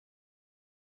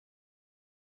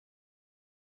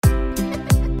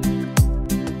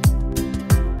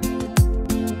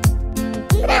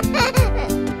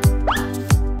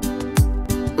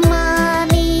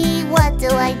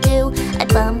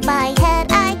bump my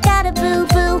head, I got a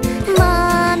boo-boo.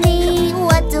 Mommy,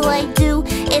 what do I do?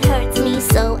 It hurts me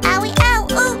so, owie, ow,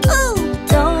 ooh, ooh.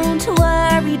 Don't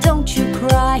worry, don't you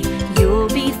cry. You'll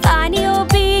be fine, you'll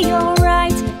be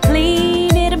alright.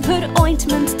 Clean it and put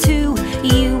ointment too.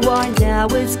 You are now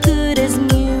as good as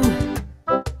new.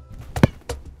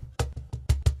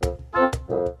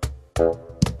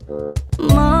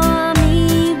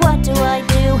 Mommy, what do I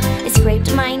do? I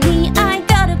scraped my knee, I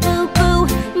got a boo-boo.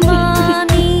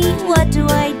 Mommy, what do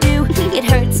I do? It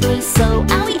hurts me so,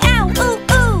 owie, ow, ooh,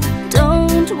 ooh.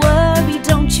 Don't worry,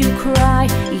 don't you cry.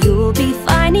 You'll be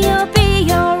fine, you'll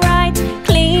be alright.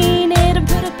 Clean it and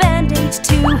put a bandage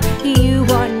too. You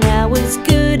are now as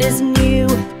good as new.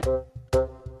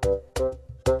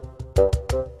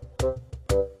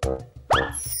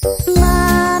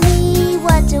 Mommy,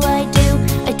 what do I do?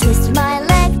 I twisted my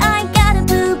leg, I got a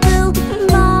boo-boo.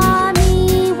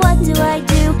 Mommy, what do I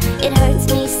do? It hurts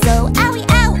me so, owie,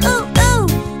 ow, ooh, ooh.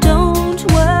 Don't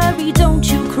worry, don't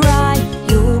you cry.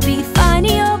 You'll be fine,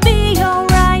 you'll be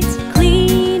alright.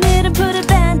 Clean it and put a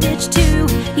bandage too.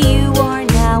 You are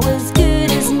now as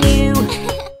good as new.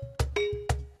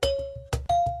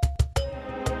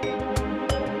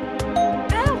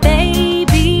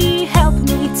 Baby, help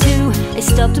me too. I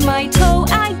stubbed my toe,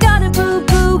 I got a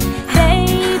boo-boo.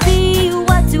 Baby,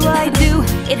 what do I do?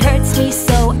 It hurts me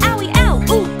so, owie, ow,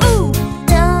 ooh, ooh.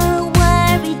 Don't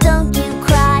worry, don't you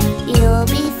cry. You'll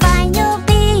be fine, you'll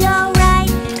be alright.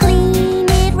 Clean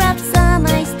it, rub some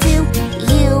ice too.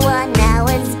 You are now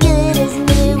as good as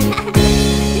new.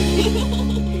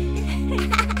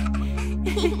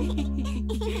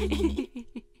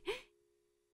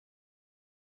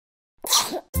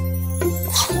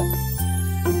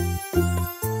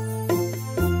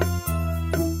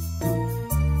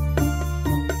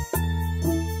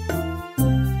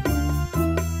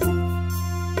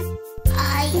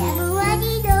 I have a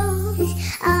runny nose.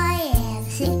 I am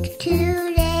sick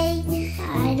today.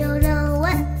 I don't know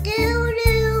what to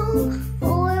do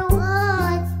or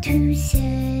what to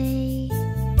say.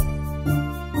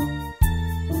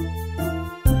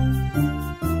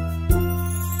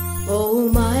 Oh,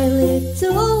 my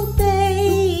little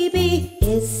baby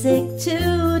is sick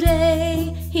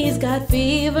today. He's got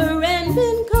fever and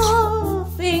been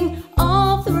coughing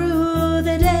all through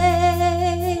the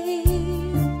day.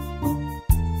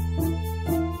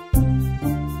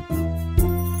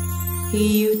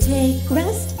 You take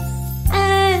rest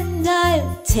and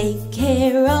I'll take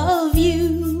care of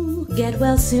you. Get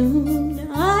well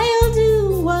soon, I'll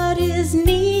do what is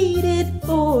needed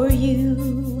for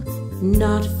you.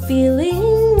 Not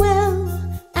feeling well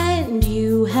and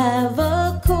you have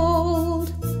a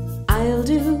cold, I'll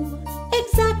do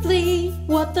exactly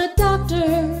what the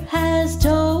doctor has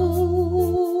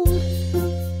told.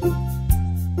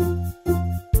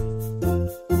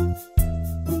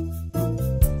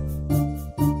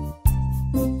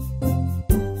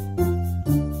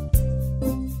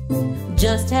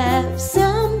 Just have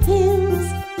some pills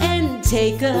and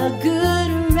take a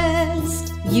good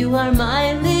rest. You are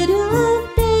my little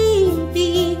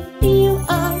baby, you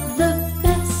are the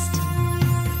best.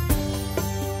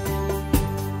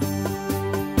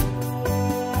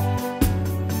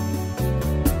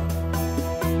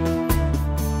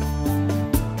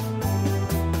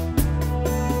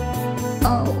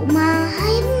 Oh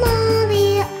my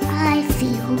mommy, I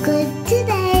feel good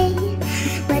today.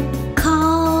 But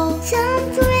call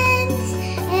some friends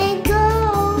and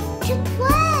go to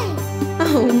play.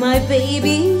 Oh, my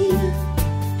baby,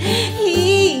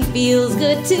 he feels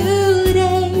good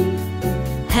today.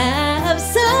 Have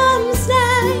some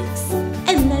snacks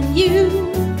and then you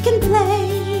can play.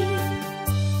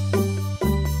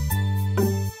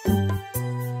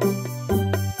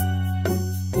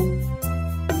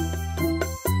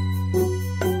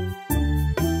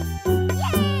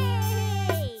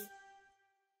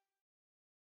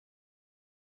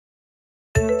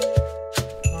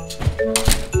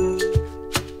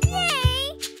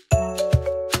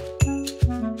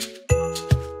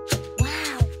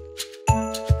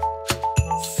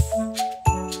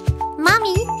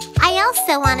 Mommy, I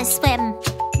also want to swim.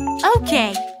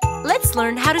 Okay, let's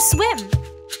learn how to swim.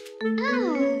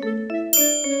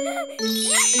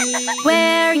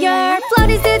 Where your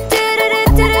floaties do do do do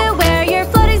do do. Where your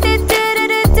floaties do do do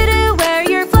do do do. Where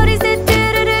your floaties do do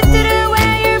do do do do.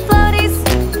 Where your floaties.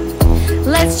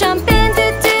 Let's jump in do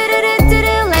do do do do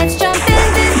do. Let's jump in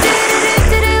do do do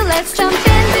do do. Let's jump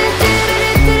in do do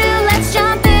do do do. Let's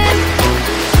jump in.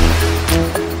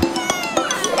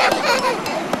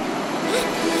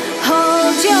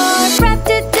 Hold your breath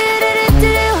do do do do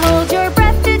do. Hold your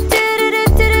breath do do do do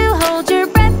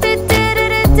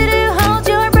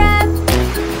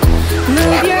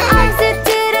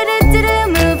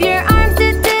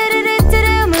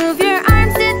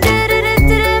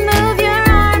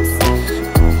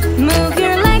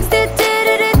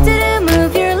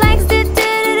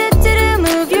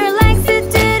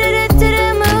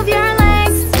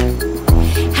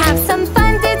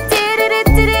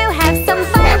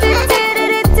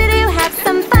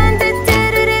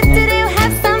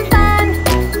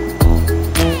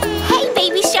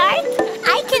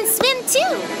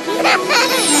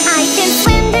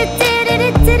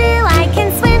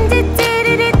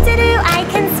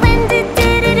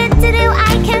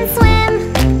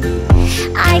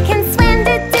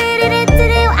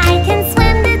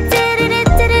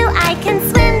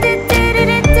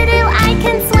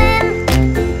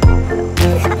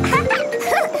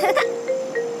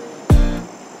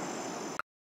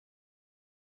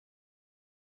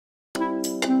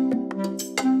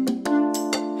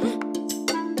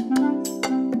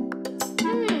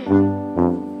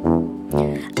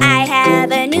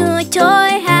a new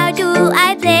toy. How do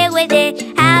I play with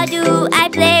it? How do I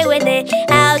play with it?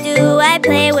 How do I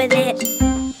play with it?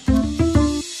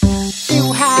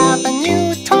 You have a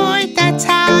new toy, that's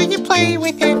how you play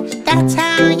with it. That's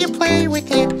how you play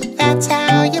with it. That's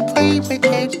how you play with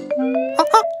it.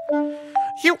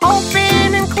 You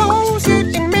open and close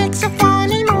it, it makes a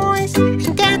funny noise.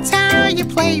 And that's how you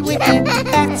play with it.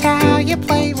 That's how you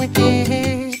play with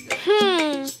it.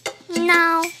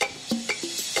 No.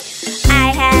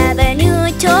 I have a new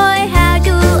toy. How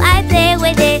do I play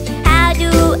with it? How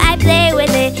do I play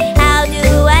with it? How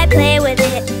do I play with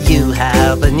it? You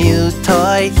have a new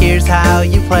toy, here's how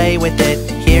you play with it.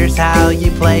 Here's how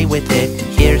you play with it.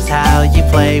 Here's how you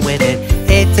play with it.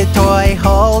 It's a toy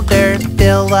holder,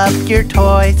 fill up your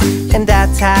toys, and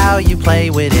that's how you play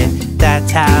with it.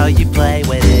 That's how you play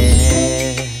with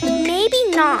it. Maybe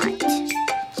not.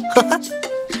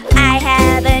 I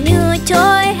have a new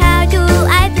toy. How do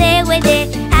I play with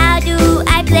it? How do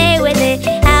I play with it?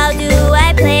 How do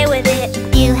I play with it?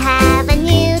 You have a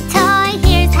new toy,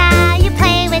 here's how you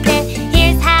play with it.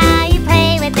 Here's how you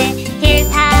play with it. Here's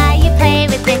how you play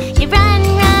with it. You run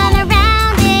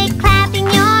around it, clapping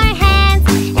your hands,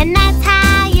 and that's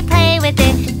how you play with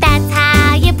it. That's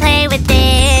how you play with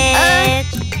it.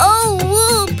 Oh,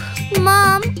 whoop!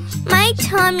 Mom, my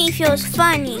tummy feels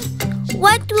funny.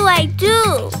 What do I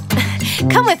do?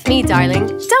 Come with me, darling.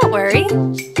 Don't worry.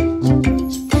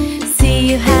 See,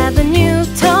 you have a new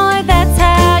toy. That's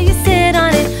how you sit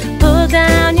on it. Pull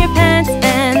down your pants,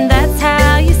 and that's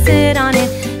how you sit on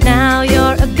it. Now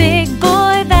you're a big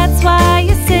boy. That's why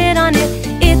you sit on it.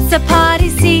 It's a potty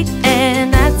seat,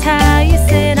 and that's how you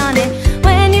sit on it.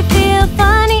 When you feel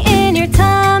funny in your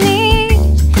tummy,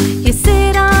 you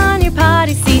sit on your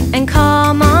potty seat and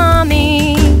call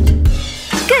mommy.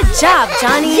 Good job,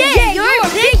 Johnny. Yeah, you're a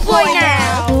big boy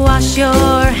now. Wash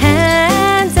your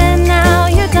hands and now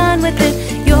you're done with it.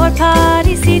 Your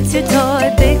potty seat's your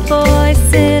toy. Big boy,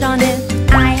 sit on it.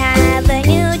 I have a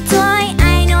new toy.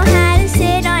 I know how to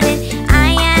sit on it.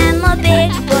 I am a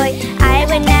big boy. I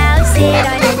will now sit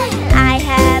on it. I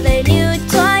have a new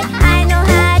toy. I know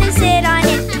how to sit on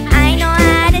it. I know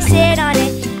how to sit on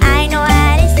it. I know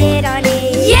how to sit on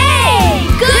it. Yay!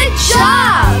 Good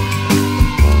job!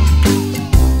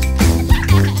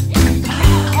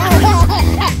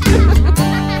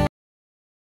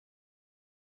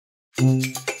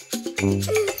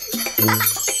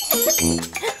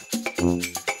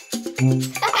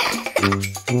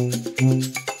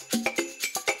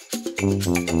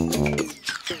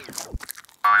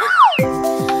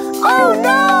 Oh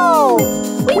no!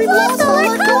 We've lost all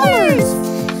our colors!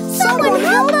 Someone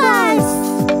help us!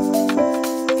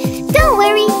 Don't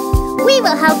worry, we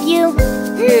will help you.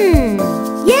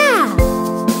 Yeah!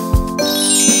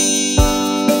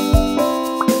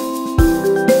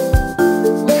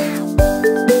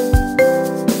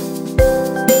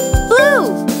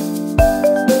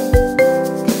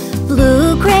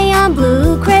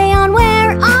 Blue crayon,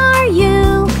 where are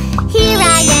you? Here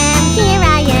I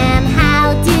am,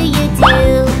 how do you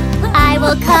do? I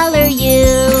will color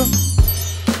you.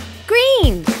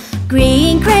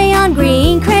 Green crayon,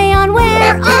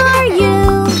 where are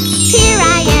you? Here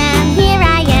I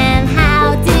am,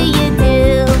 how do you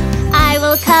do? I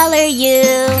will color you.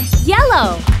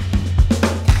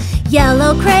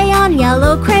 Yellow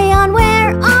crayon,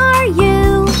 where are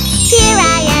you? Here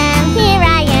I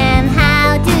am,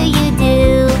 how do you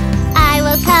do? I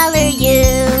will color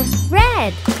you.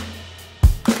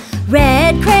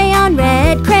 Red crayon,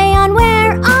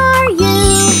 where are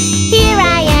you? Here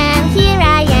I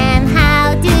am,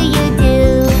 how do you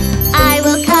do? I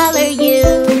will color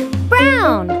you.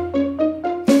 Brown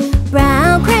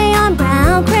crayon,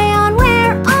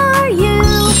 where are you?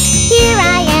 Here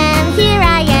I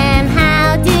am,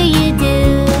 how do you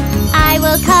do? I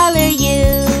will color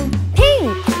you.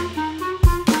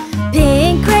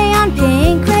 Pink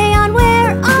crayon,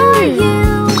 where are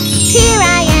you? Here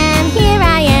I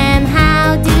am,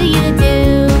 how do you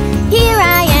do? Here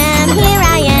I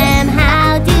am,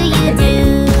 how do you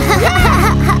do?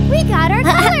 We got our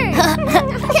colors!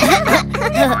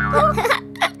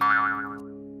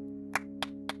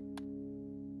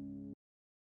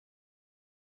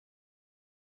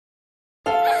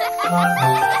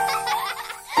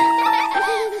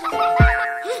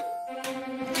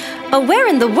 Oh, where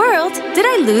in the world did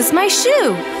I lose my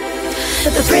shoe?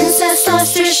 The princess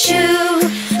lost her shoe.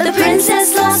 The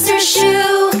princess lost her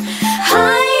shoe.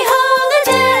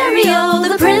 Hi-ho-the-dairy-o,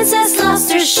 the princess lost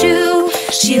her shoe.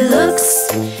 She looks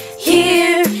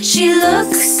here, she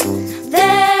looks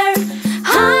there.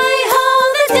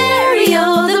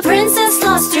 Hi-ho-the-dairy-o, the princess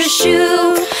lost her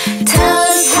shoe. Tell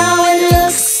us how it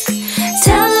looks.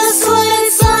 Tell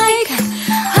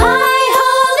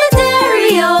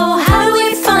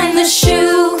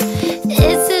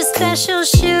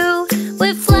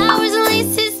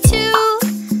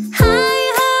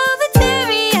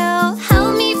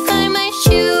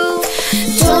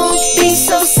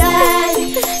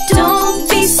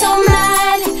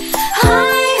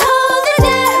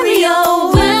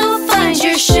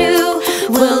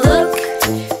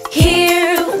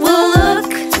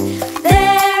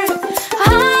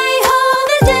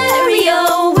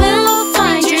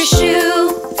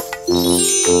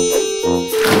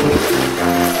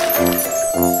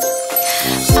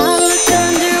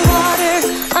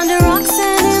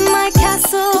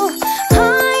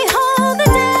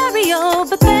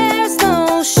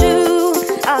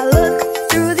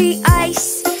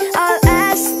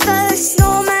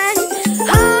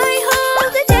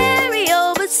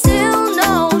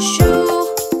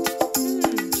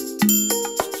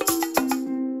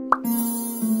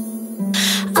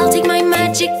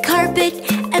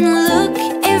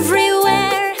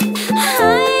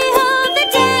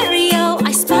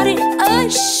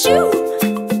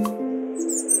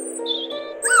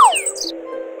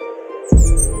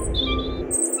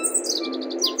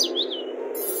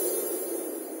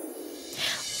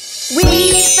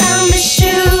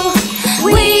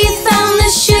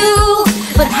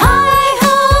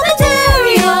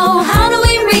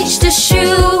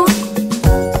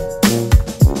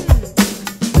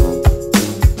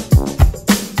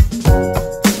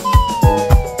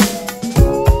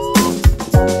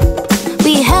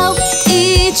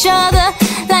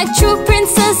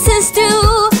princess do?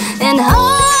 And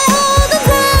hi-ho, the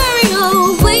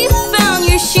dairy-o, we found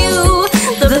your shoe.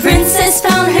 The princess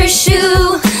found her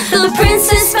shoe. The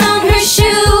princess found her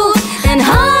shoe. And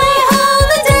hi-ho,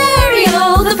 the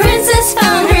dairy-o, the princess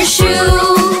found her shoe.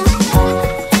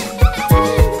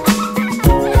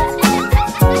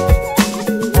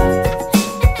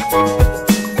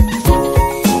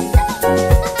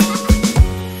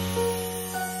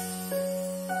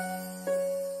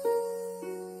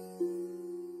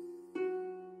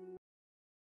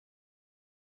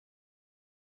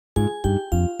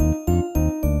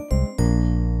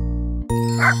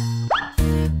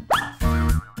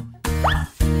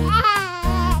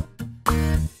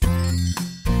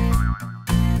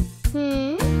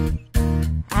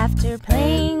 After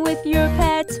playing with your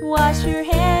pet, wash your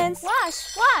hands.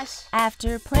 Wash, wash,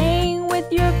 After playing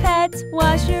with your pet,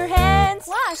 wash your hands.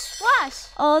 wash, wash.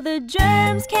 All the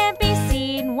germs can't be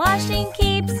seen. Washing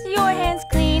keeps your hands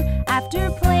clean. After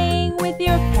playing with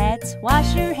your pet,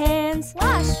 wash your hands.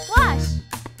 Wash, wash.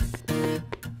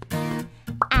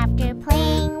 After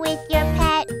playing with your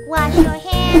pet, wash your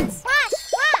hands. Wash,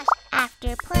 wash.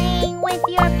 After playing with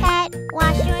your pet,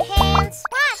 wash your hands.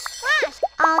 Wash, wash.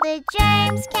 All the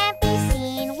germs can't be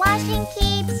seen. Washing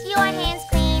keeps your hands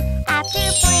clean. After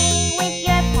playing with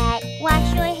your pet,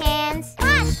 wash your hands.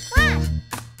 Wash, wash.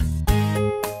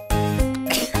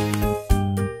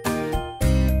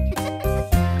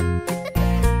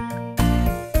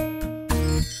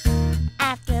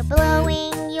 After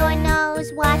blowing your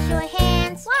nose, wash your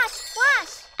hands. Wash,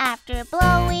 wash. After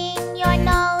blowing your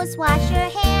nose, wash your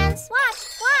hands. Wash,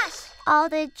 wash. All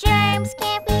the germs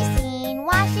can't be seen.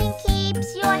 Washing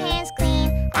keeps your hands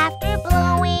clean. After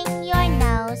blowing your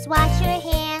nose, wash your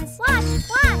hands. Wash,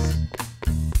 wash.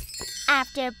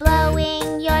 After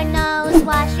blowing your nose,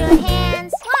 wash your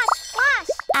hands. Wash, wash.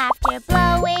 After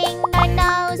blowing your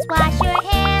nose, wash your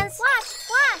hands. Wash,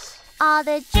 wash. All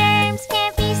the germs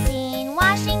can't be seen.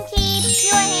 Washing keeps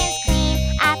your hands clean.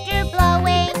 After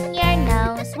blowing your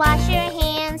nose, wash your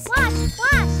hands. Wash,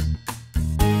 wash.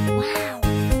 Wow.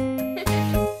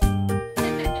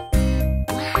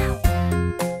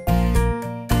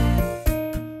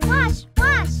 Wash,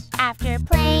 wash. After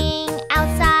playing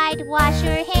outside, wash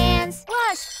your hands.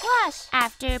 Wash, wash.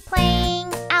 After playing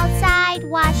outside,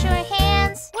 wash your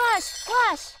hands. Wash,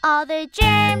 wash. All the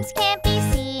germs can't be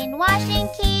seen. Washing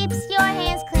keeps your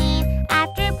hands clean.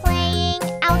 After playing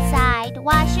outside,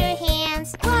 wash your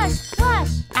hands. Wash, wash.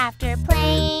 After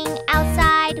playing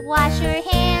outside, wash your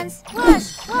hands.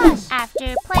 Wash, wash.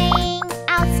 After playing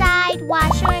outside,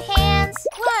 wash your hands.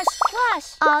 Wash, wash.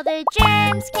 All the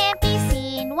germs can't be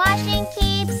seen. Washing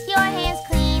keeps your hands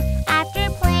clean. After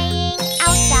playing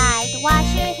outside,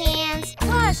 wash your hands.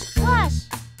 Wash, wash.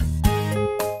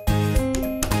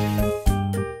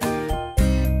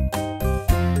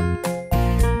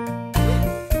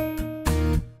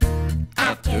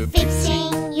 After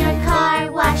fixing your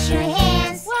car, wash your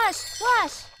hands. Wash,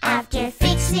 wash. After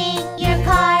fixing your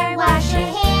car, wash your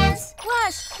hands.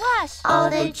 Wash, wash. All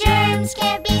the germs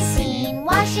can't be seen.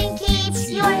 Washing keeps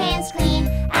your hands clean.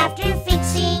 After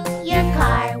fixing your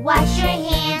car, wash your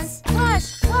hands.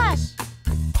 Wash, wash.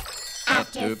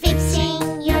 After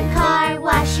fixing your car,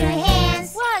 wash your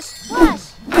hands. Wash, wash.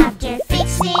 After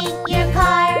fixing your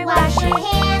car, wash your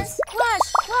hands. Wash,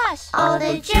 wash. All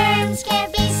the germs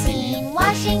can't be seen.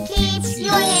 Washing keeps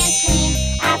your hands clean.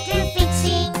 After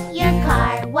fixing your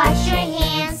car, wash your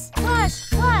hands.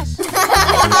 Wash, wash.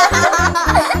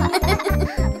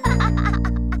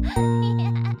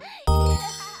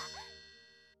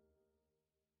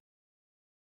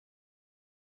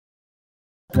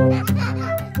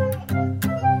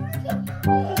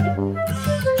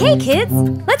 Hey kids,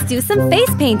 let's do some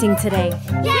face painting today.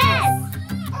 Yes!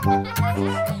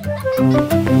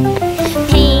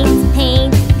 Paint,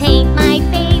 paint, paint my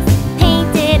face.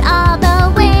 Paint it all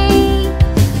the way.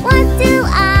 What do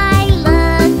I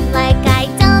look like? I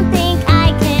don't think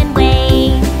I can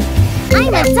wait.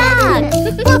 I'm a dog!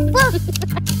 Woof, woof.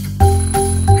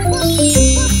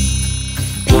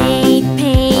 Paint,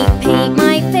 paint, paint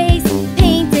my face.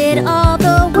 Paint it all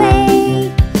the way.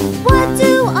 What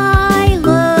do I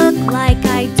look like?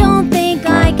 I don't think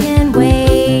I can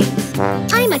wait.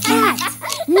 I'm a cat!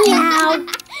 Meow!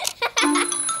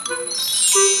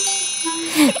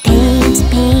 Paint,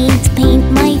 paint,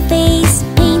 paint my face.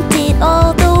 Paint it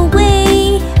all the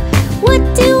way. What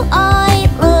do I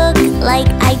look like?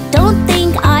 I don't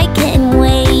think I can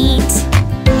wait.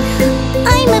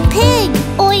 I'm a pig.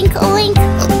 Oink, oink.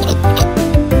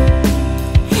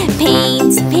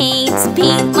 Paint, paint,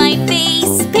 paint my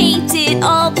face. Paint it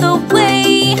all the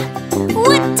way.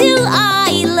 What do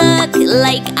I look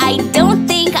like? I don't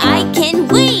think I can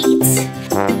wait.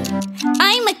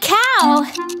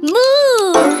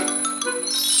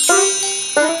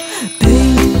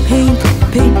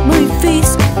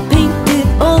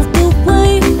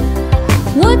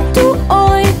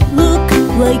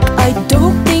 I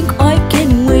don't think I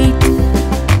can wait.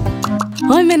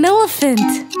 I'm an elephant.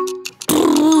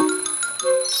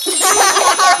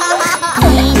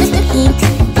 Paint, paint,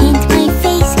 paint my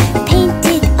face, paint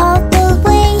it all the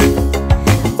way.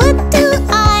 What do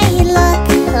I look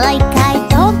like? I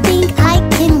don't think I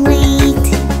can wait.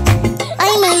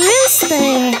 I'm a rooster.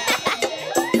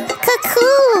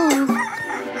 Cuckoo.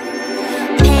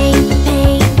 Paint,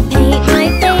 paint, paint my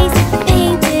face,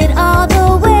 paint it all the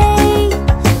way.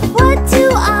 What do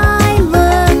I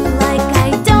look like? I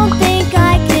don't think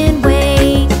I can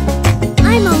wait.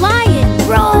 I'm a lion.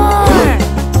 Roar!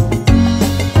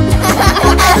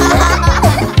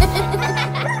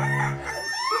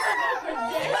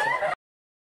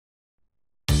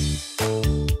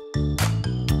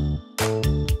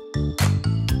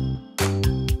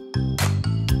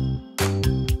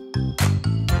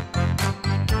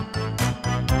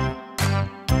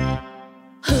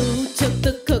 Who took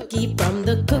the cookie from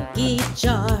the cookie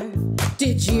jar?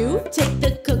 Did you take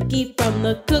the cookie from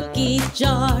the cookie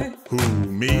jar? Who,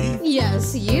 me?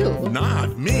 Yes, you.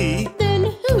 Not me.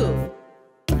 Then who?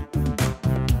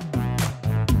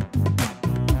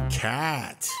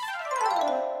 Cat.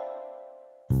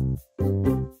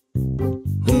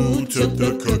 Who took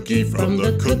the cookie from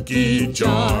the cookie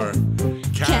jar?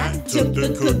 Cat took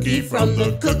the cookie from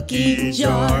the cookie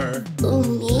jar. Who,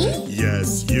 me?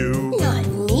 Yes, you. Not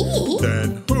me.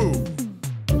 Then who?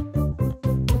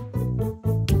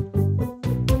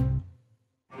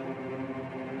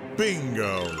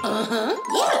 Bingo.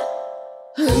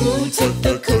 Who took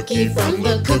the cookie from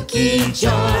the cookie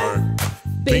jar?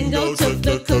 Bingo took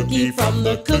the cookie from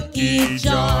the cookie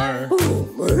jar. Who,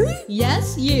 me?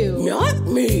 Yes, you. Not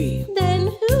me.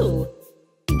 Then who?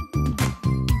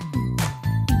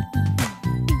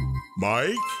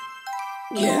 Mike?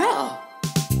 Yeah.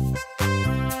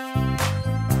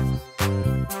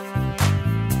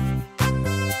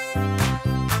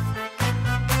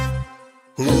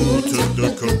 Who took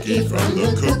the cookie from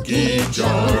the cookie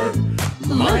jar?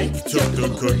 Mike took the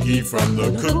cookie from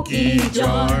the cookie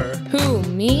jar. Who,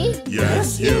 me?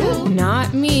 Yes, you.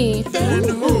 Not me. Then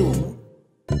who?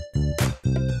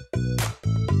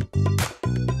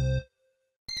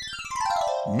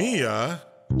 Mia?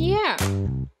 Yeah.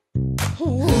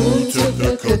 Who took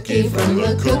the cookie from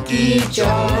the cookie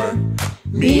jar?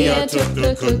 Mia took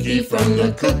the cookie from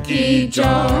the cookie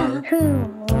jar. Who,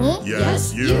 me?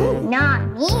 Yes, you. Not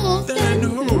me. Then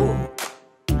who?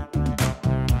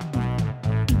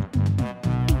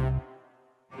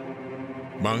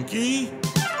 Monkey?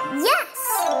 Yes.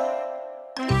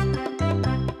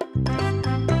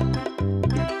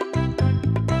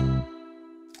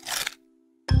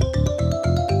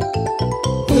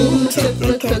 Who took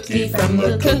the cookie from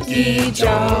the cookie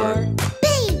jar?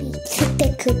 Baby took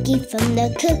the cookie from the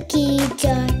cookie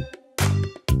jar.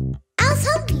 I was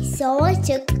hungry, so I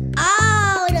took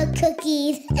all the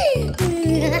cookies.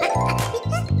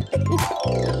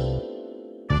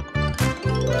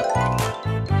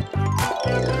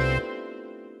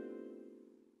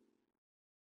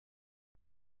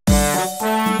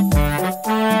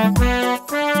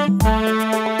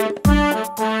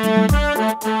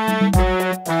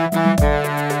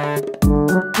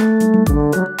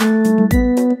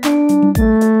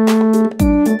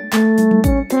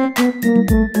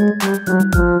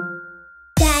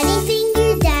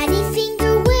 Daddy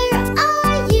finger, where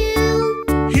are you?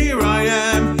 Here I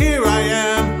am,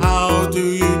 how do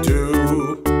you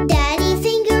do? Daddy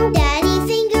finger,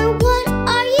 what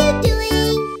are you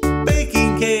doing?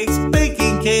 Baking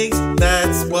cakes,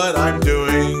 that's what I'm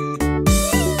doing.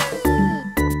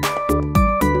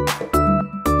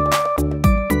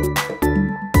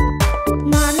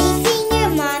 Mommy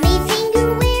finger,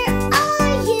 where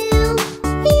are you?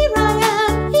 Here I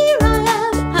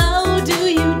am, how do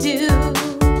you do?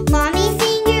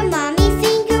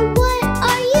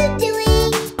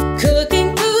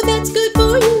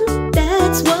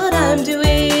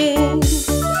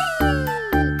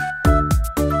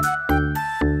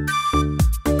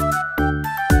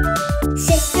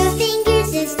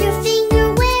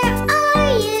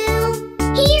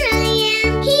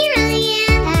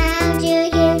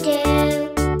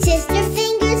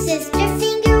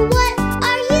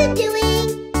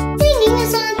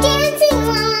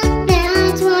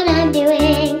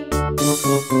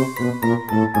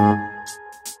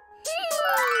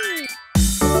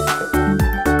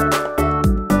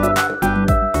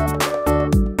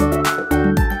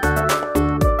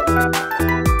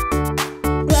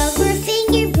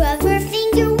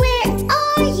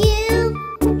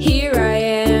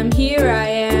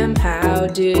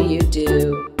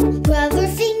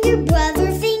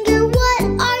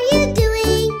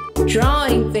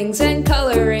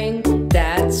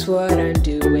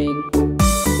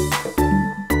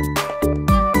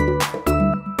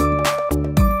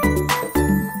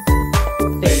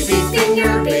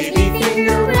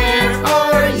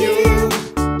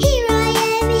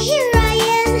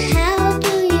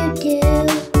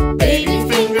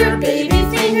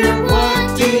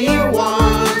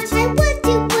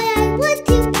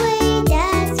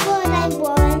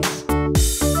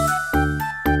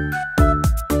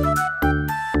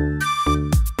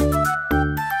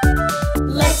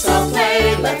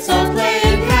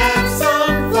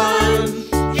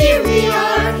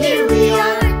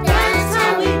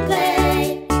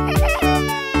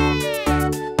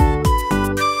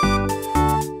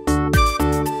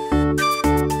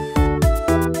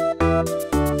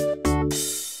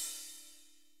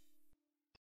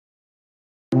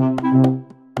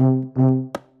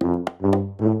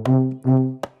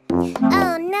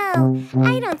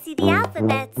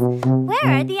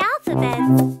 Where are the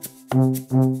alphabets?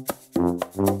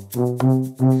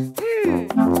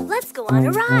 Let's go on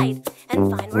a ride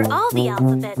and find where all the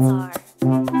alphabets are.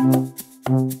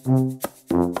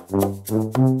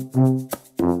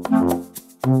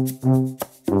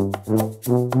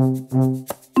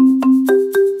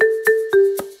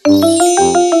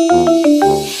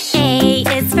 A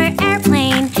is for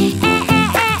airplane,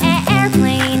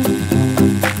 airplane.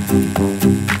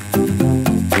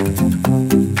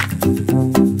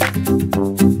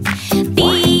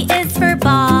 B is for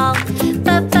ball,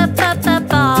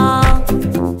 ball.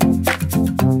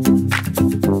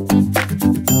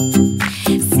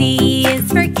 C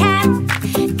is for cat,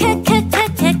 cat.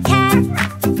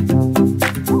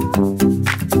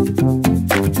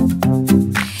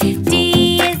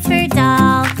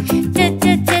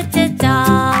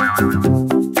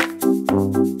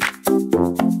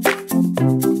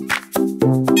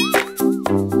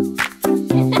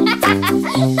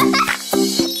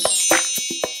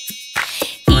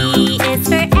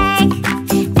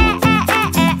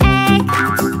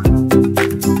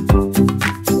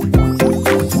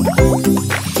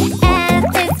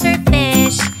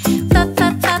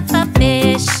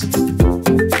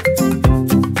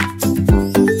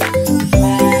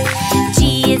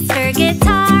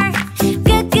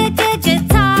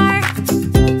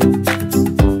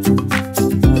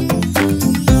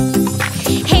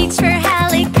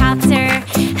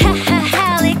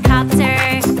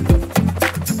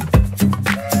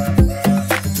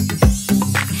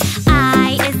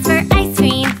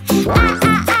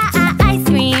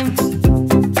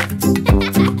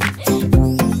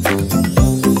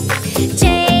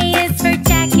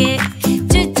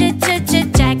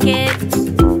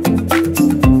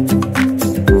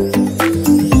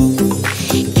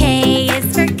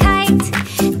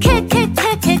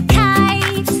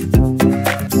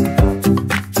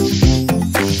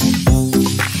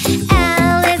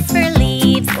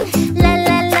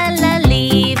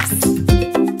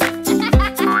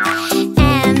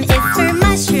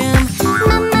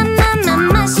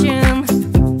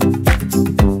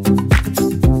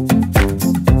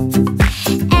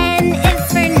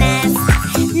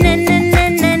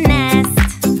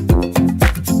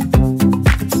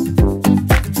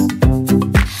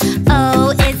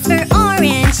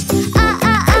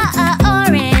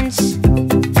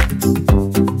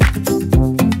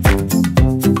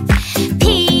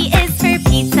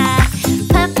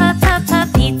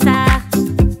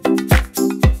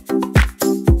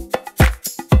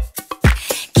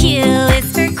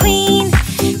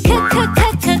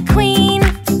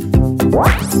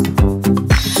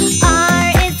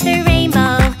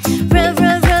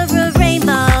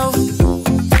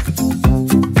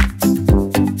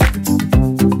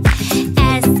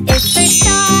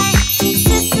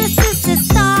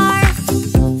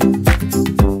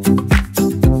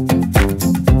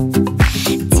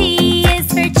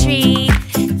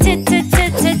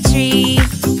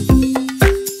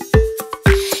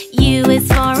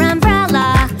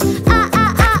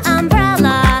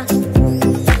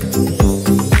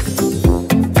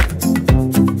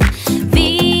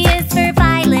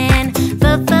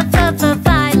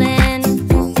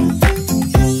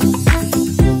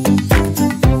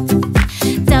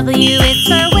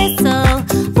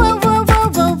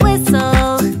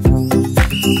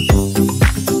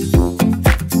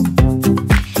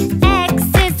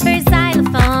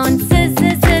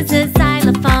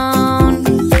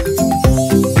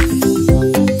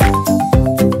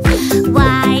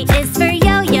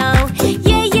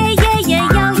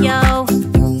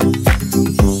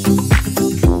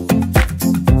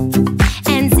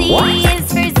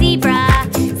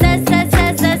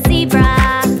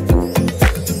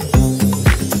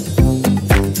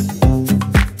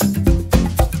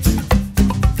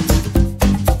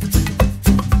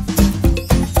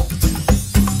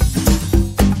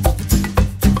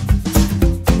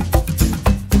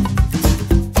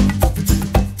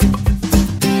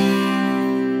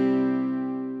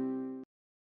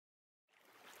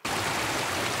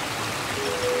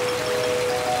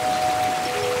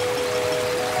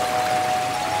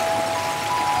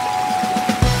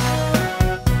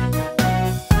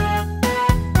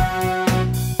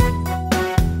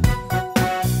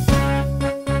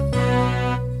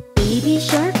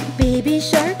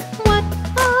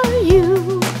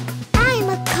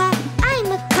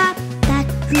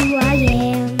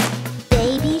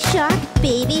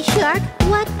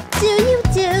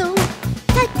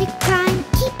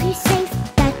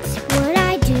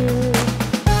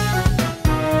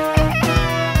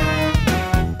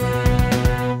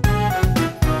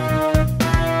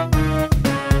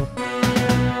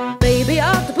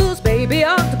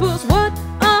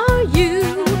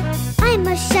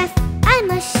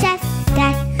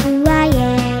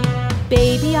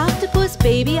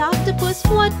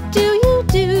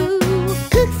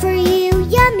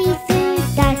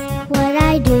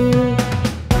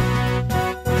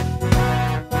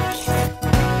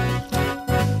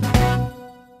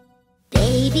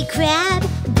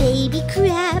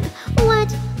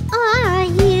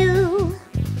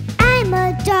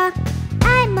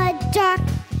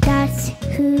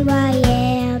 who I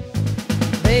am.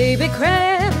 Baby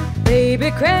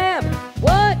crab,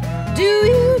 what do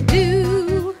you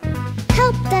do?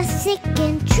 Help the sick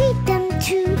and treat them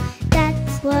too.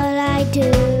 That's what I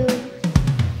do.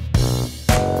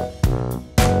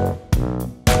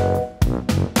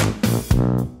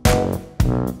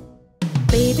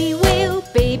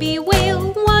 Baby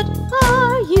whale, what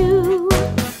are you?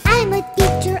 I'm a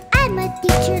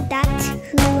teacher, that's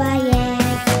who I am.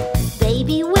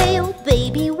 Baby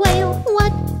whale,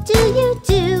 what do you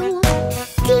do?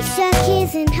 Teach the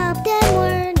kids and help them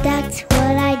learn, that's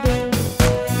what I do.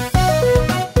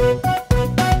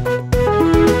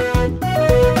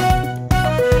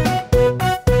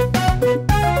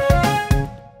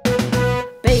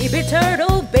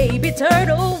 Baby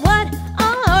turtle, what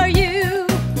are you?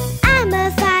 I'm a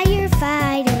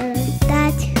firefighter,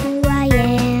 that's who I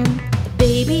am.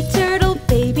 Baby turtle,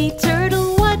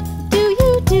 what do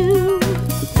you do?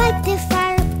 Fight the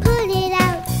fire, put it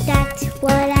out, that's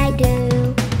what I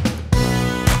do.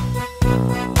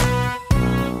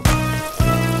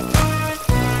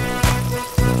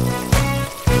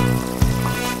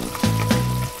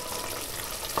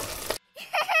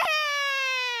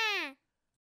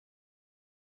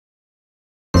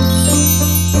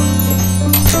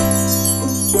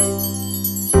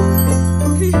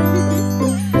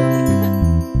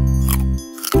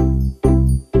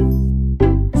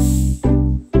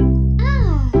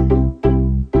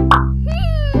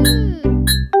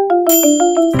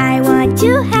 I want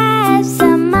to have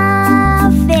some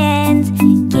muffins.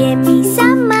 Give me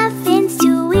some muffins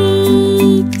to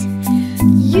eat.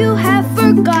 You have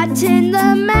forgotten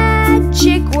the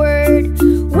magic word.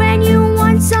 When you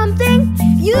want something,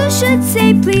 you should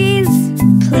say please.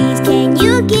 Please, can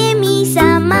you give me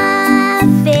some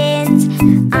muffins?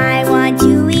 I want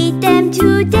to eat them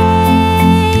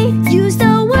today. Use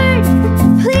the word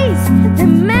please, the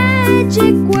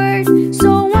magic word,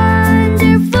 so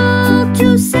wonderful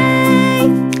to say.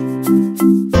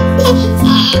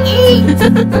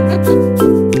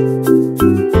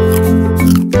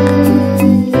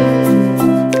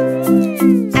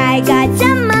 I got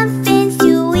some muffins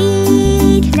to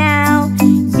eat now.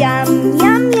 Yum,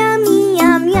 yum, yummy,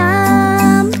 yum,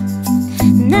 yum.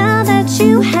 Now that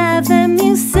you have them,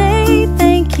 you say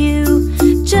thank you,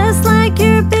 just like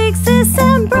your big sis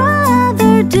and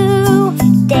brother do.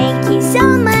 Thank you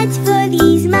so much for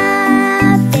these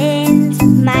muffins.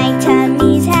 My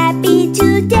tummy's happy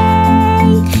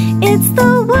today. It's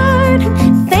the word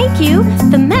thank you,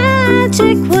 the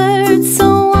magic word,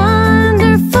 so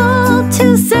wonderful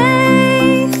to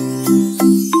say.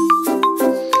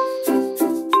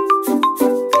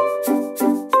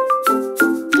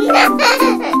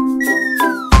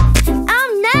 Oh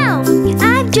no,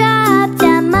 I've dropped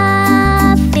a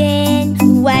muffin.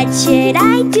 What should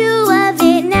I do of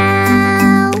it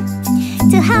now?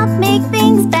 To help make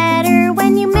things better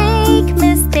when you make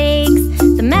mistakes,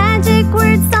 the magic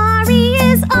word sorry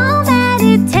is all that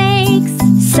it takes.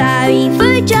 Sorry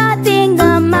for dropping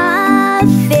the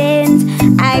muffins.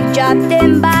 I've dropped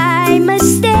them by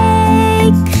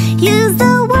mistake. Use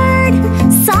the word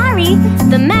sorry,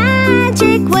 the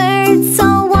magic word,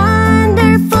 so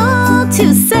wonderful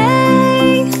to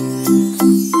say.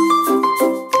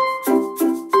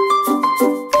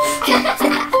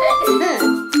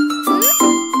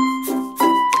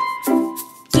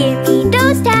 Give me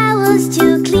those towels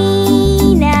to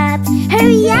clean up.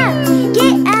 Hurry up,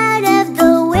 get out of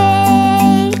the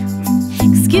way.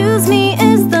 Excuse me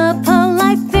is the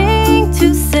polite thing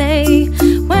to say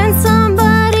when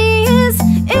somebody is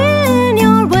in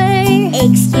your way.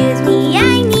 Excuse me,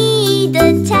 I need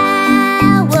the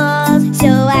towels so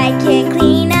I can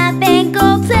clean up and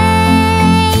go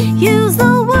play. Use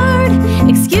the word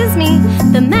excuse me,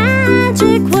 the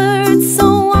magic word,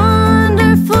 so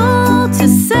wonderful to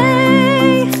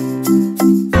say.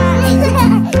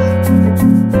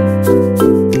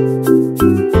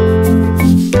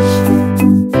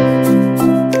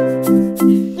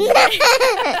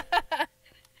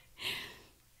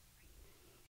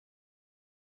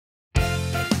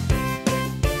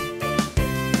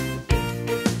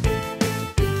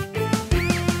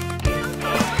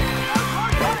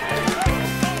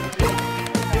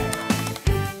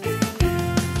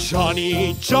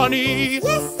 Johnny!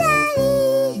 Yes,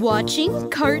 Daddy! Watching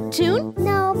cartoon?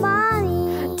 No,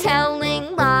 Mommy.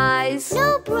 Telling lies?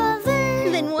 No, brother.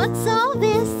 Then what's all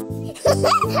this?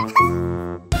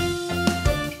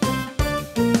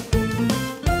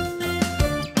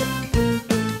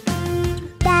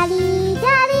 Daddy,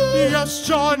 Daddy. Yes,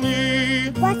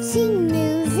 Johnny! Watching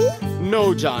movie?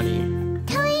 No, Johnny.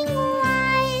 Telling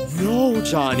lies? No,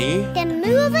 Johnny. Then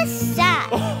move aside.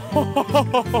 Mommy,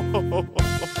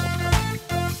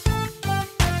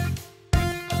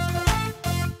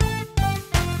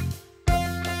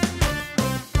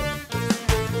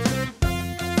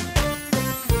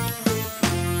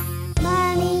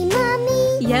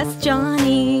 Mommy, Yes,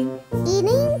 Johnny.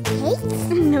 eating cakes?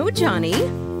 No, Johnny.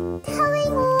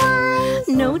 Telling lies?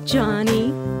 No,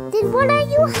 Johnny. Then what are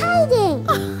you hiding?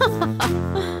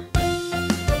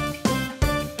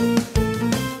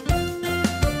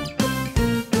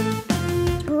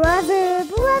 Brother,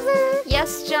 brother,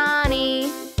 Yes,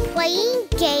 Johnny. playing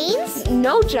games?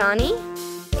 No, Johnny.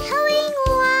 Telling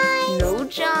lies? No,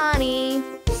 Johnny.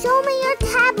 Show me your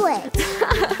tablet.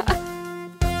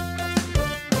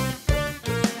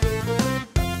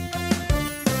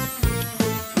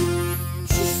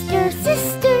 Sister,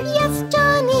 sister, yes,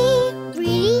 Johnny.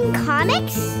 Reading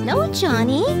comics? No,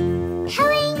 Johnny.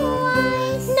 Telling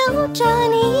lies? No,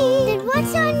 Johnny. Then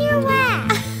what's on your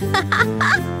lap?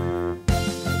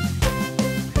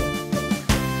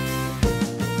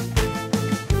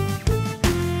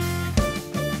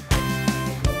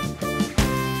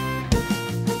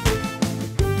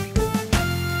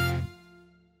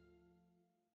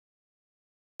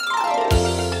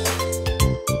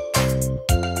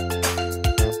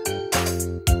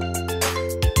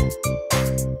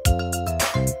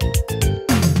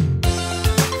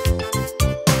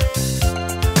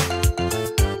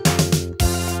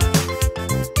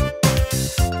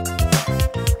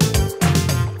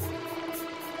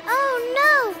 Oh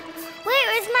no! Where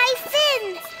is my fin?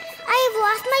 I have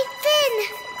lost my fin.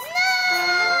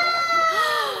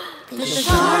 No! The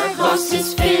shark lost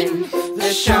his fin.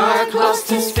 The shark lost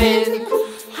his fin.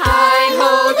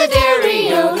 Hi-ho the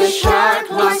dairy-o, the shark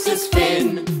lost his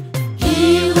fin.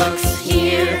 He looks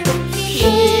here,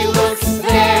 he looks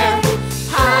there.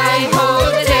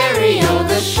 Hi-ho the dairy-o,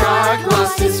 the shark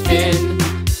lost his fin.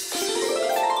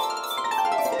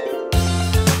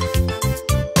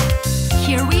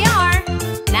 Here we are.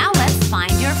 Now let's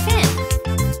find your fin.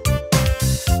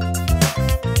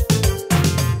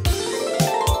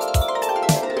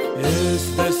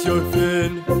 Is this your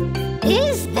fin?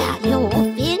 Is that your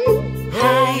fin?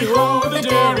 Hi-ho the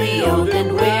dairy-o,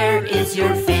 then where is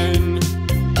your fin?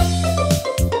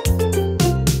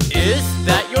 Is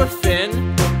that your fin?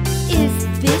 Is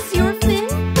this your fin?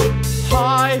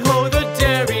 Hi-ho the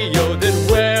dairy-o, then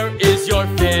where is your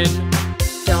fin?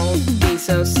 Don't be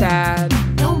so sad.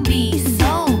 Don't be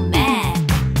so mad.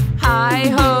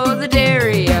 Hi-ho the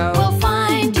dairy-o. We'll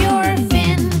find your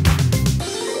fin.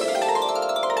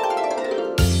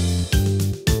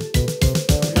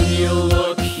 We'll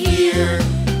look here,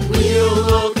 we'll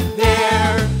look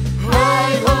there.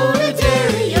 Hi-ho the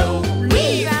dairy-o,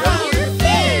 we found your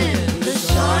fin. The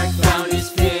shark found his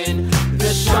fin,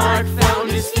 the shark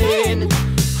found his fin.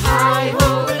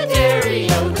 Hi-ho the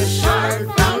dairy-o, the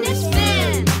shark found his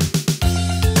fin.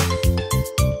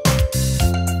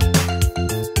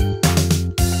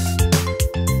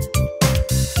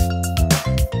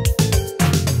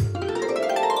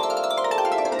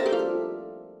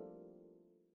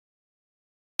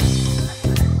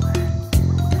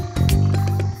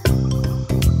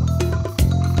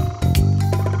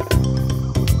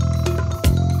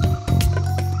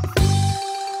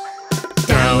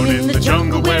 Down in the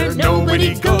jungle where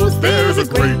nobody goes, there's a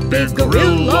great big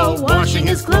gorilla washing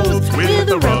his clothes with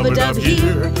a rub-a-dub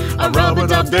here, a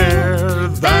rub-a-dub there.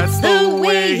 That's the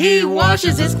way he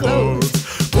washes his clothes.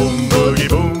 Boom boogie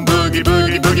boom boogie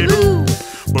boogie boogie boo.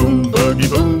 Boom boogie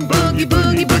boom boogie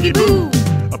boogie boogie boo.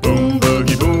 A boom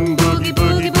boogie boom boogie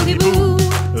boogie boogie boo.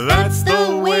 That's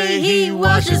the way he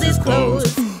washes his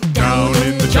clothes. Down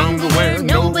in the jungle where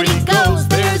nobody goes,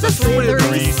 there's a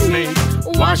slithery snake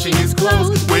washing his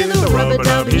clothes with a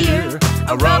rub-a-dub here,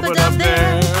 a rub-a-dub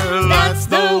there. That's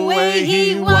the way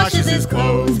he washes his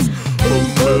clothes. Boom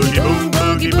boogie boom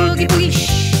boogie boogie boogie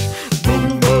shh.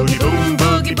 Boom boogie boom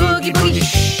boogie boogie boogie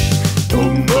shh.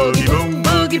 Boom boogie boom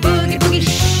boogie boogie boogie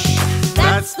shh.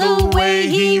 That's the way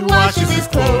he washes his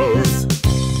clothes.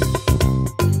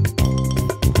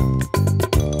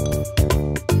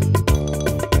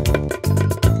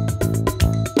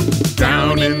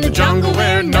 Down in the jungle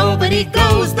where nobody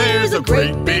goes, there's a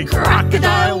great big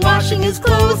crocodile washing his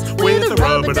clothes with a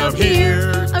rub-a-dub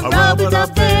here, a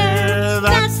rub-a-dub there.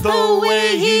 That's the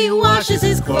way he washes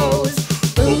his clothes.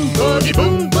 Boom boogie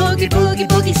boom boogie boogie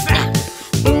boogie snap.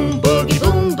 Boom boogie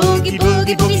boom boogie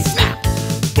boogie boogie snap.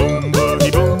 Boom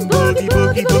boogie boom boogie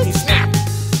boogie boogie snap.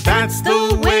 That's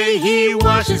the way he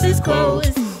washes his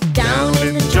clothes. Down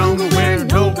in the jungle where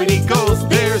nobody goes,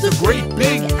 there's a great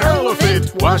big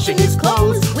elephant washing his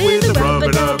clothes with a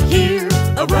rub-a-dub here,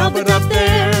 a rub-a-dub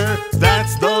there. That's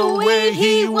That's the way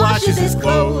he washes his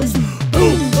clothes.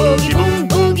 Boom, boogie, boom,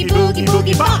 boogie, boogie,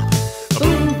 boogie, bop.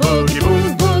 Boom, boogie,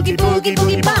 boom, boogie, boogie,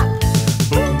 boogie, bop.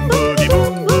 Boom, boogie,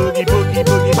 boom, boogie, boogie,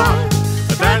 boogie, bop.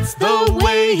 That's the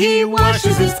way he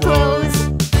washes his clothes.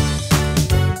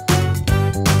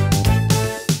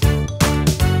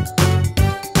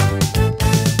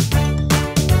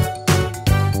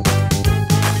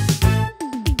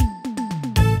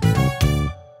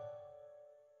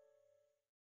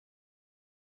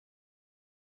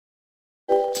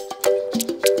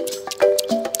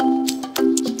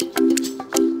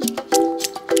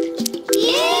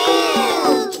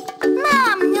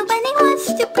 Mom, nobody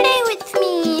wants to play with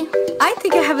me. I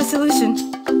think I have a solution.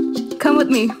 Come with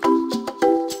me.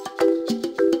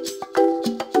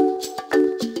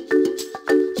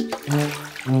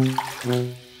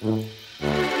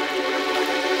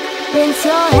 Rinse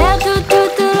your hair, do do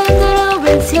do do do.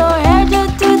 Rinse your hair, do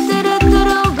do do do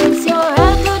do. Rinse your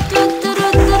hair, do do do do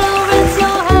do. Rinse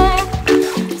your hair.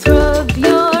 Scrub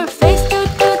your face, do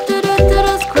do do do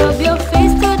do. Scrub your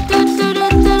face, do do do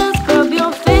do do. Scrub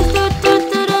your face, do do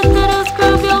do do do.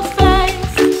 Scrub your face.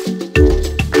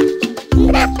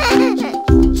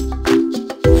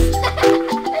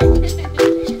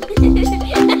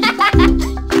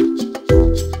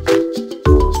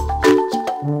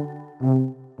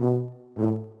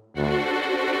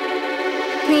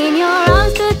 Clean your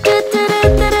arms, do do do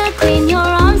do do. Clean your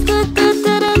arms, do do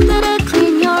do do do.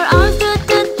 Clean your arms, do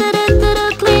do do do do.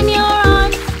 Clean your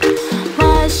arms.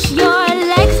 Wash your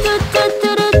legs, do do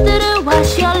do do do.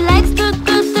 Wash your legs, do do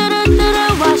do do do.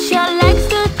 Wash your legs,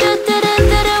 do do do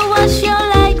do do. Wash your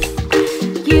legs.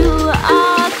 You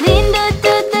are clean, do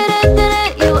do do do do.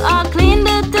 You are clean,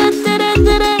 do do do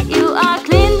do do. You are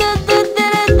clean, do do do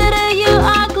do do. You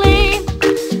are clean.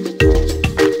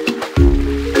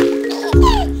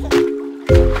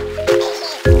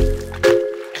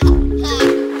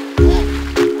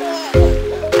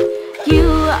 You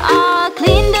are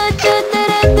clean, do do do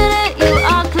do do. You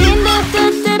are clean, do do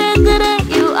do do do.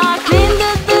 You are clean, do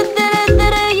do do do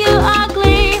do. You are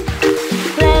clean.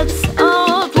 Let's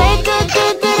all play, do do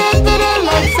do do do.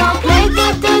 Let's all play, do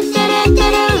do do do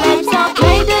do. Let's all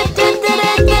play, do do do do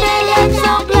do. Let's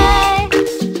all play.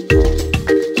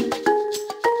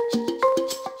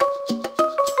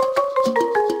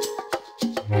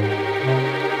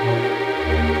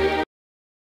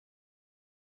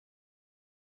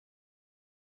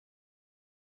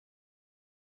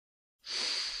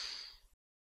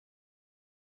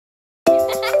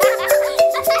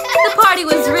 The party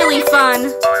was really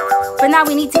fun, but now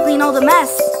we need to clean all the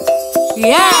mess.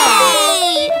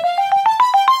 Yay!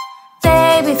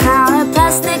 Baby found a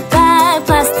plastic bag,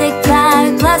 plastic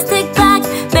bag, plastic bag.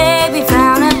 Baby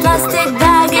found a plastic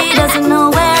bag, he doesn't know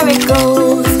where it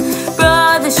goes.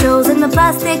 Brother shows in the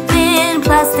plastic bin,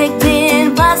 plastic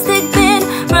bin, plastic bin.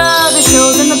 Brother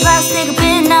shows in the plastic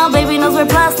bin, now baby knows where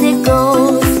plastic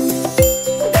goes.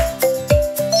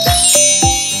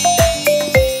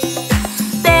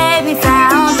 Baby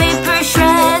found paper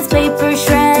shreds, paper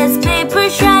shreds, paper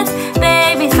shreds.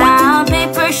 Baby found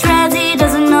paper shreds, he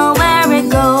doesn't know where it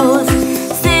goes.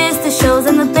 Sister shows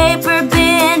in the paper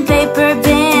bin, paper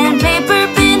bin, paper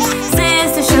bin.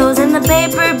 Sister shows in the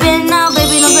paper bin, now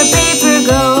baby knows where paper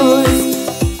goes.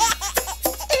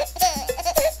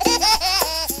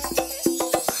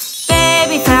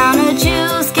 Baby found a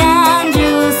juice can,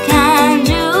 juice can,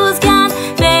 juice can.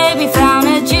 Baby found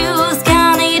a juice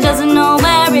can, he doesn't know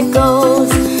where it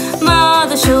goes.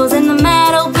 Mother shows in the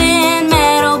metal bin,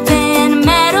 metal bin,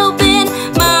 metal bin.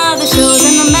 Mother shows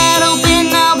in the metal bin,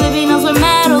 now baby knows where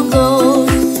metal goes.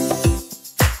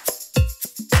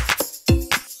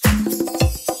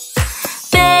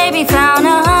 Baby found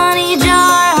a honey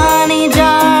jar, honey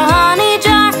jar, honey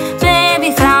jar.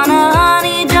 Baby found a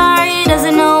honey jar, he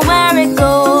doesn't know where it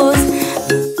goes.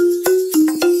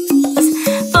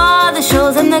 Father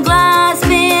shows in the glass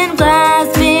bin, glass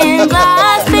bin,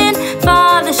 glass bin.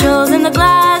 Father shows in the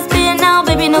glass bin, now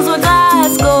baby knows where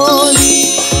glass goes.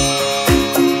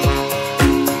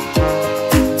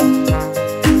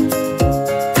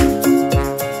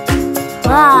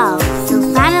 Wow,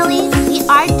 so finally we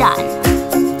are done.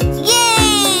 Yay!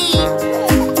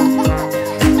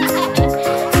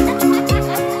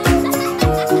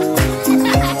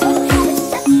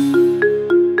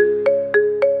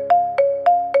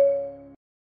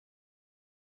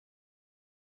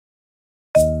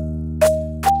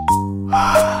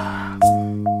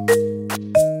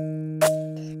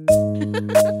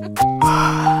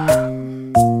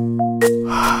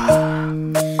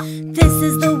 This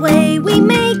is the way we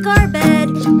make our bed.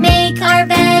 Make our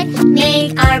bed,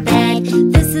 make our bed.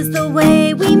 This is the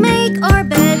way we make our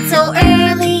bed so So early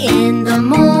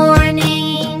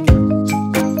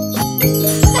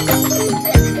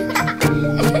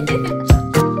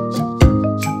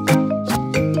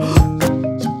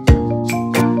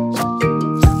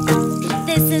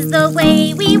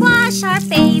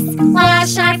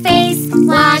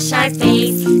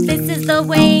is the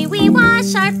way we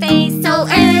wash our face so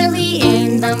early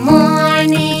in the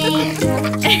morning.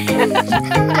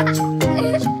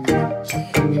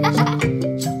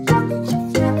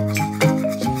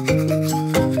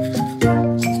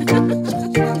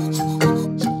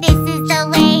 This is the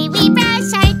way we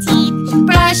brush our teeth.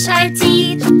 Brush our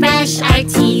teeth, brush our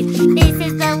teeth. This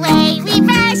is the way we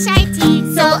brush our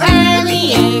teeth So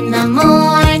early in the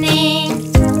morning.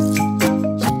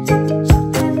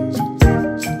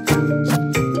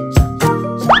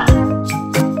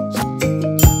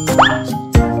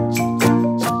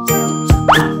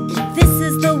 This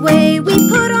is the way we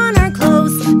put on our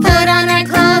clothes. Put on our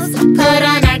clothes, put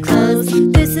on our clothes.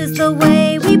 This is the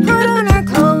way we put on our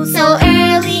clothes so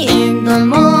early in the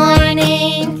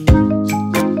morning.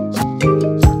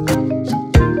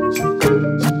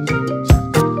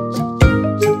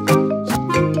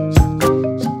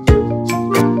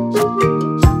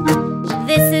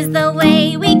 This is the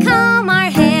way we comb our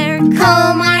hair.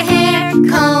 Comb our hair,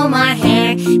 comb our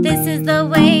hair. This is the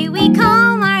way we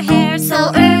comb our hair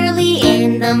so early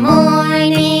in the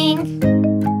morning.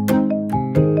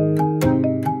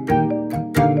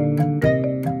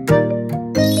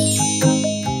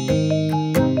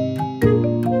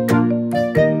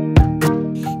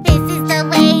 This is the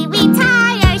way we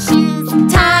tie our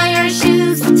shoes. Tie our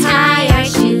shoes, tie our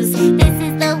shoes. This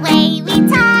is the way we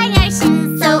tie our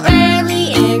shoes So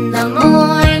early in the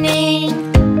morning.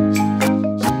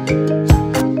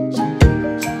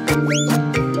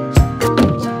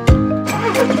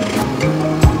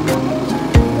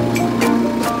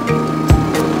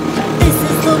 This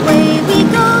is the way we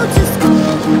go to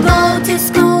school. Go to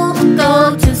school,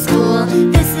 go to school.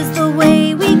 This is the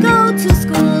way we go to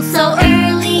school so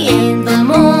early in the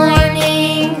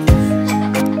morning.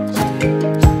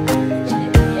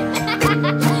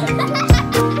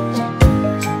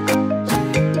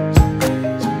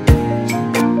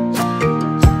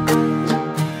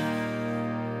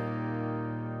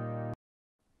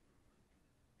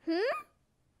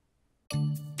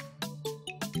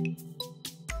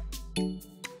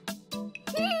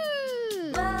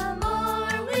 The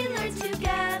more we learn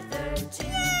together,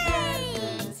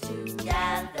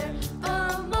 together, the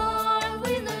more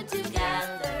we learn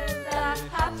together, the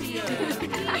happier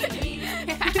we'll be.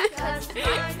 'Cause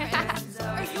my friends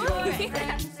are your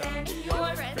friends and your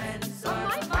friends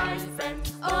are my friends.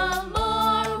 The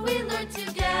more we learn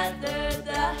together,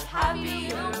 the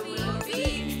happier we'll be.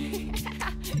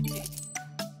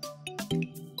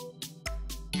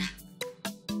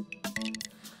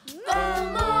 The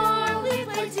more we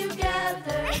play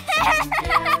together,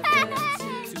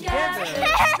 together.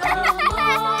 The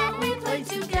more we play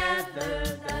together,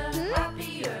 the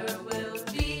happier we'll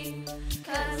be.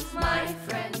 'Cause my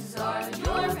friends are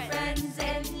your friends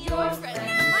and your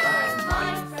friends are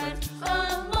my friends. The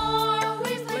more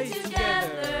we play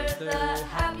together, the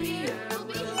happier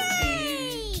we'll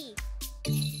be.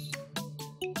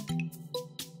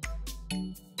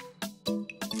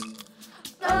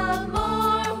 The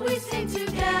more we sing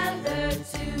together,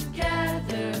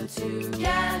 together.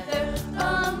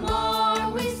 The more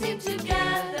we sing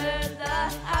together, the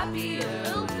happier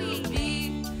we'll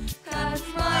be. 'Cause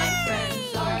my friends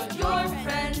are your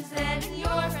friends and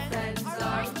your friends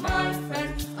are my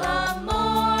friends. The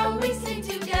more we sing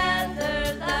together,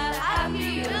 the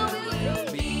happier we'll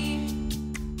be.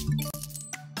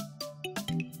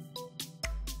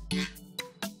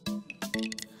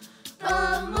 The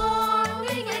more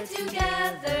we get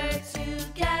together,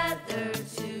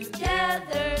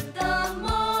 the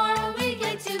more we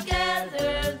get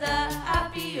together, the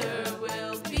happier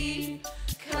we'll be.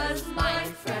 'Cause my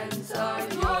friends are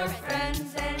your friends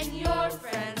and your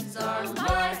friends are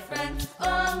my friends.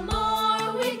 The more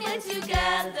we get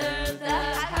together, the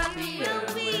happier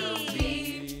we'll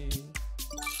be.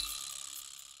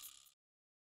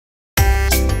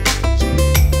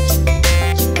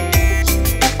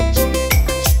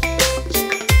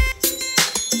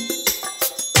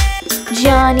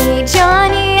 Johnny,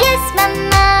 Johnny, Yes,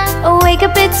 Mama. wake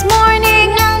up, it's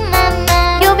morning. No,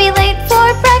 Mama. You'll be late for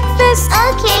breakfast.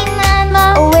 Okay,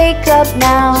 Mama. Wake up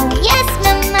now. Yes,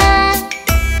 Mama.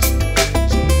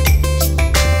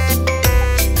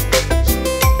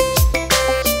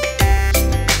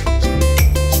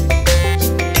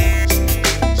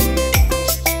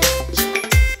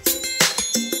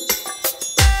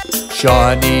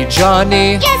 Johnny,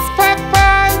 Johnny, Yes,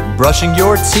 Papa. brushing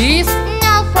your teeth?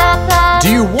 No, Papa. Do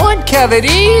you want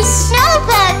cavities? No,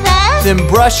 Papa. Then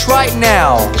brush right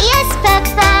now. Yes,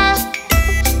 Papa.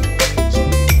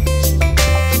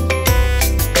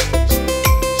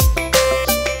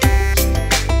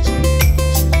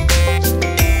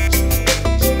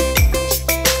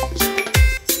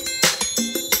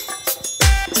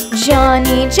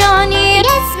 Johnny, Johnny,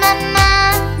 Yes,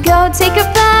 Mama. go take a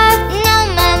bath. No,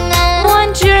 Mama.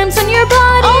 Want germs on your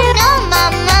body? Oh, no,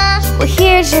 Mama. Well,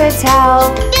 here's your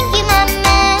towel. Thank you,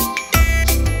 Mama.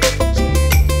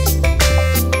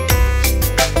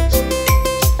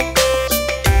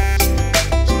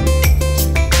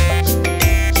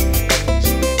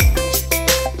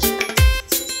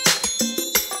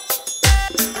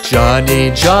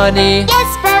 Johnny, Johnny,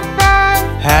 Yes,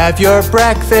 Papa. have your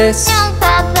breakfast. No,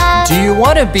 Papa. Do you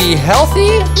want to be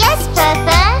healthy? Yes,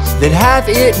 Papa. Then have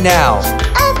it now.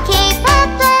 Okay,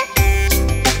 Papa.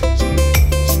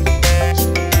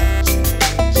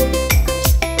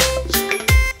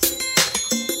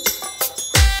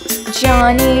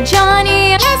 Johnny,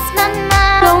 Johnny, Yes,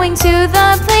 Mama. going to the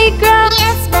playground.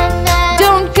 Yes, Mama.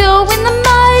 Don't go in the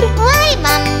mud. Why,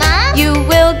 Mama? You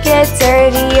will get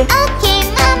dirty. Okay,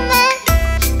 Mama.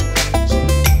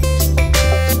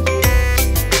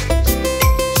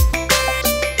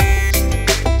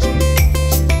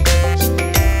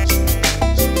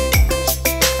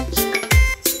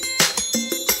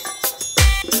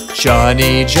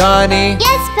 Johnny, Johnny,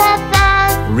 Yes,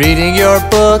 Papa. reading your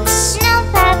books. No,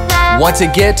 Papa. Want to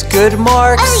get good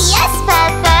marks? Oh, yes,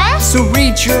 Papa. So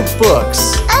read your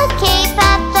books. Okay,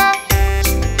 Papa.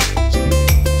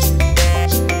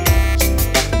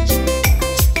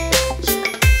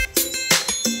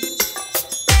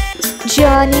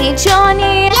 Johnny,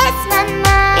 Johnny, Yes,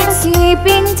 Mama. it's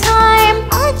sleeping time.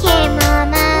 Okay,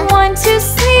 Mama. Want to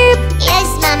sleep? Yes,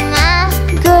 Mama.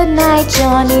 Good night,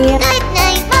 Johnny. Night,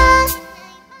 night, Mom.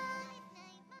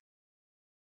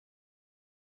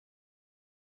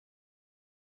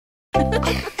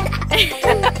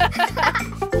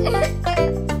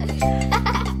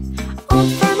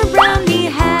 Old Farmer Brownie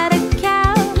had a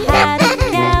cow, had a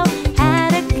cow,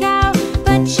 had a cow,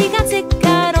 but she got sick,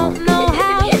 I don't know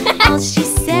how. All she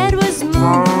said was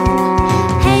moo.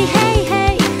 Hey, hey,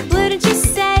 hey, wouldn't you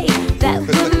say that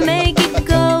would make it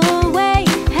go away?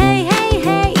 Hey, hey,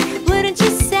 hey, wouldn't you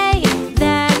say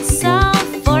that's all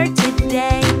for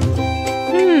today?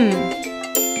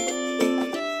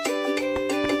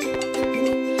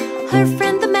 Her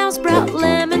friend the mouse brought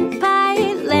lemon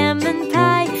pie, lemon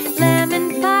pie,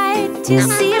 lemon pie, to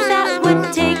see if that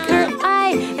would take her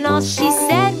eye. And all she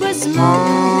said was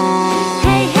moo.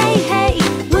 Hey, hey, hey,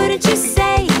 wouldn't you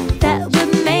say that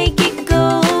would make it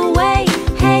go away?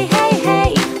 Hey, hey,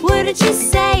 hey, wouldn't you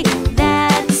say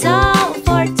that's all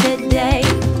for today?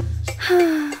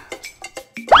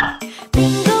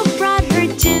 Bingo brought her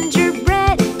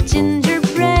gingerbread,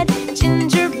 gingerbread,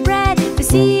 gingerbread, to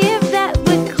see if that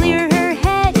would clear her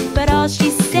head. But all she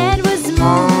said was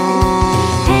moo.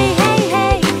 Hey, hey,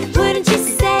 hey, wouldn't you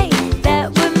say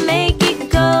that would make it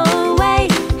go away?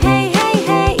 Hey, hey,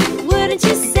 hey, wouldn't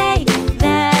you say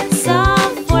that's all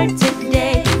for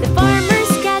today? The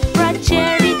farmer's cat brought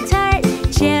cherry tart,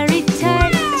 cherry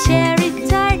tart, cherry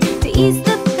tart, to ease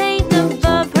the pain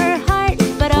above her heart.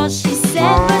 But all she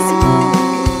said was moo.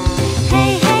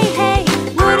 Hey, hey, hey,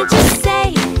 wouldn't you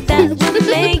say that would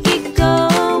make it go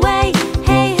away?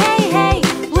 Hey, hey, hey,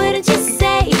 wouldn't you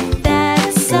say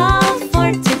that's all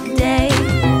for today?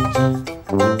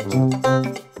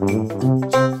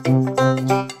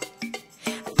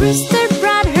 Rooster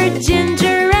brought her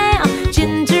ginger ale,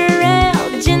 ginger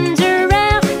ale, ginger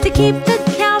ale, to keep the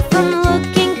cow from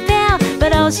looking pale.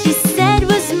 But all she said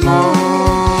was moo.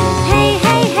 Hey,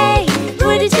 hey, hey,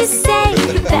 wouldn't you say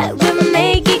that would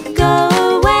make it go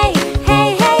away?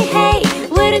 Hey, hey, hey,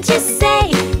 wouldn't you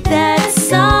say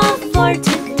that's all for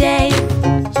today?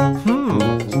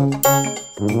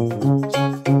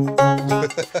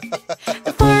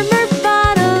 The farmer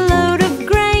bought a load of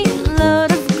grain,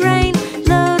 load of grain,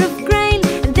 load of grain,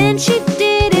 and then she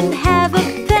didn't have a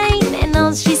pain, and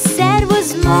all she said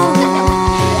was moo.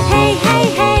 Hey, hey,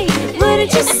 hey,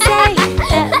 wouldn't you say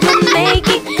that would make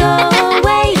it go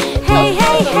away? Hey,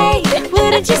 hey, hey,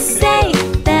 wouldn't you say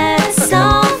that's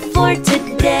all for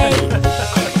today?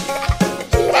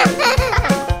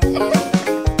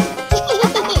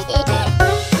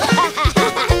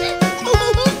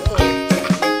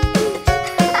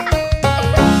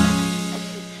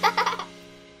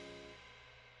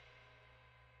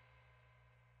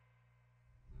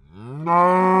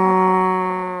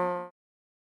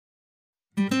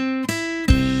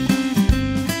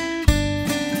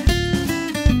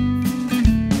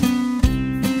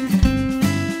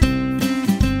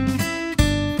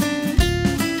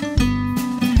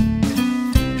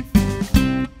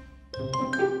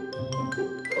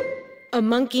 A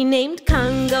monkey named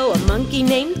Congo, a monkey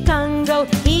named Congo.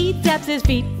 He taps his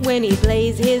feet when he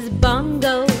plays his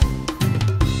bongo.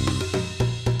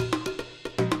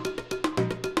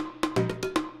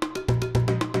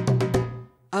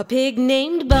 A pig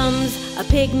named Bums, a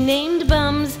pig named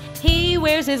Bums. He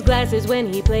wears his glasses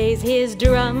when he plays his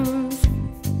drums.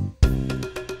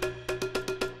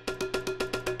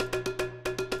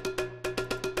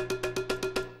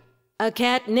 A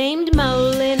cat named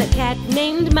Mowlin, a cat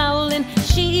named Mowlin.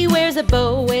 She wears a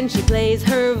bow when she plays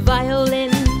her violin.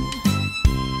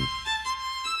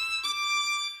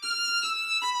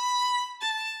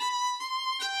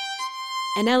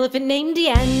 An elephant named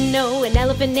Diano, an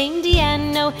elephant named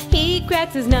Diano. He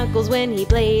cracks his knuckles when he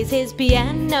plays his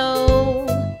piano.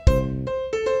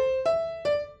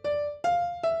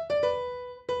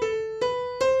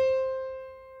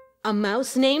 A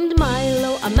mouse named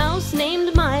Milo, a mouse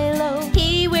named Milo.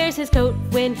 He wears his coat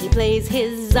when he plays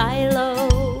his xylo.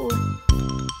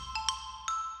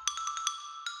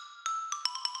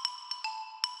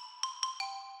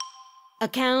 A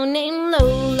cow named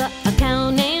Lola, a cow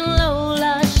named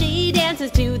Lola. She dances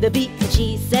to the beat and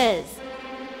she says,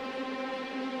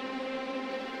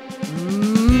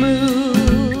 moo.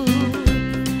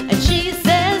 And she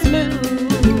says moo.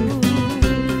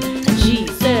 And she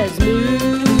says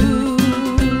moo.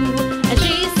 And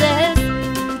she says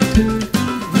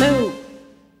moo.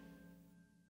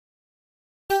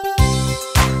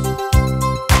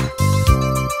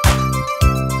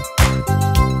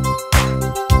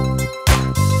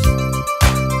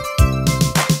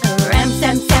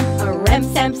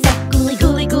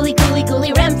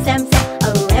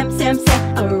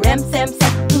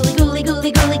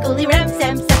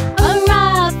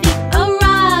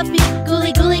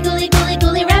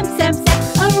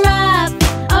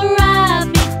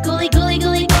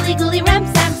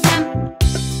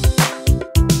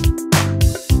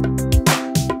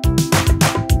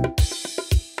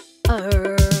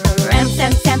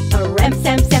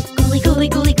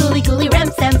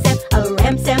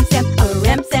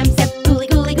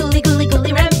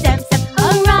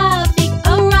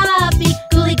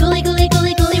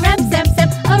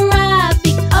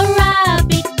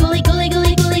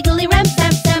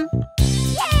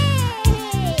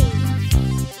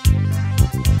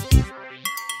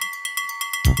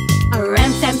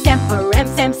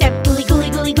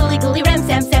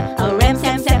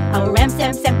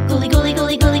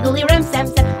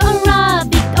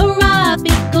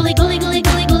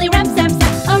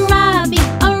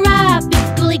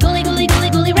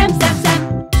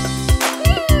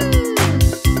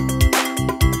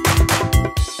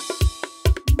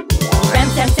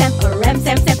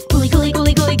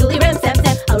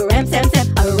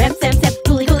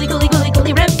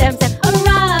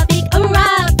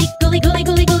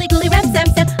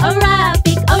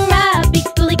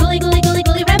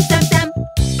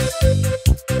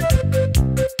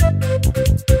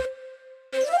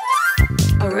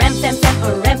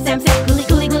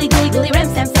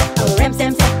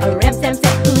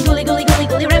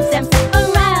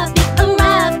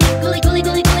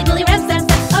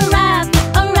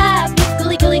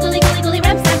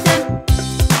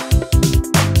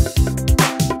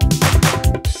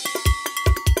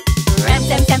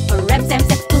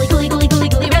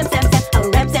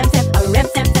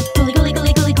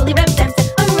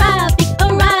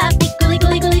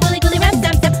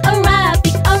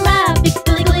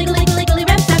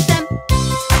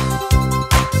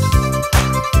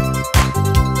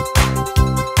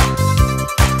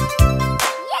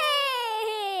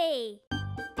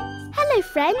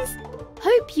 friends!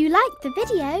 Hope you liked the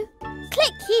video.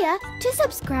 Click here to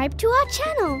subscribe to our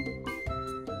channel.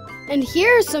 And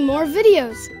here are some more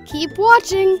videos. Keep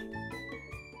watching!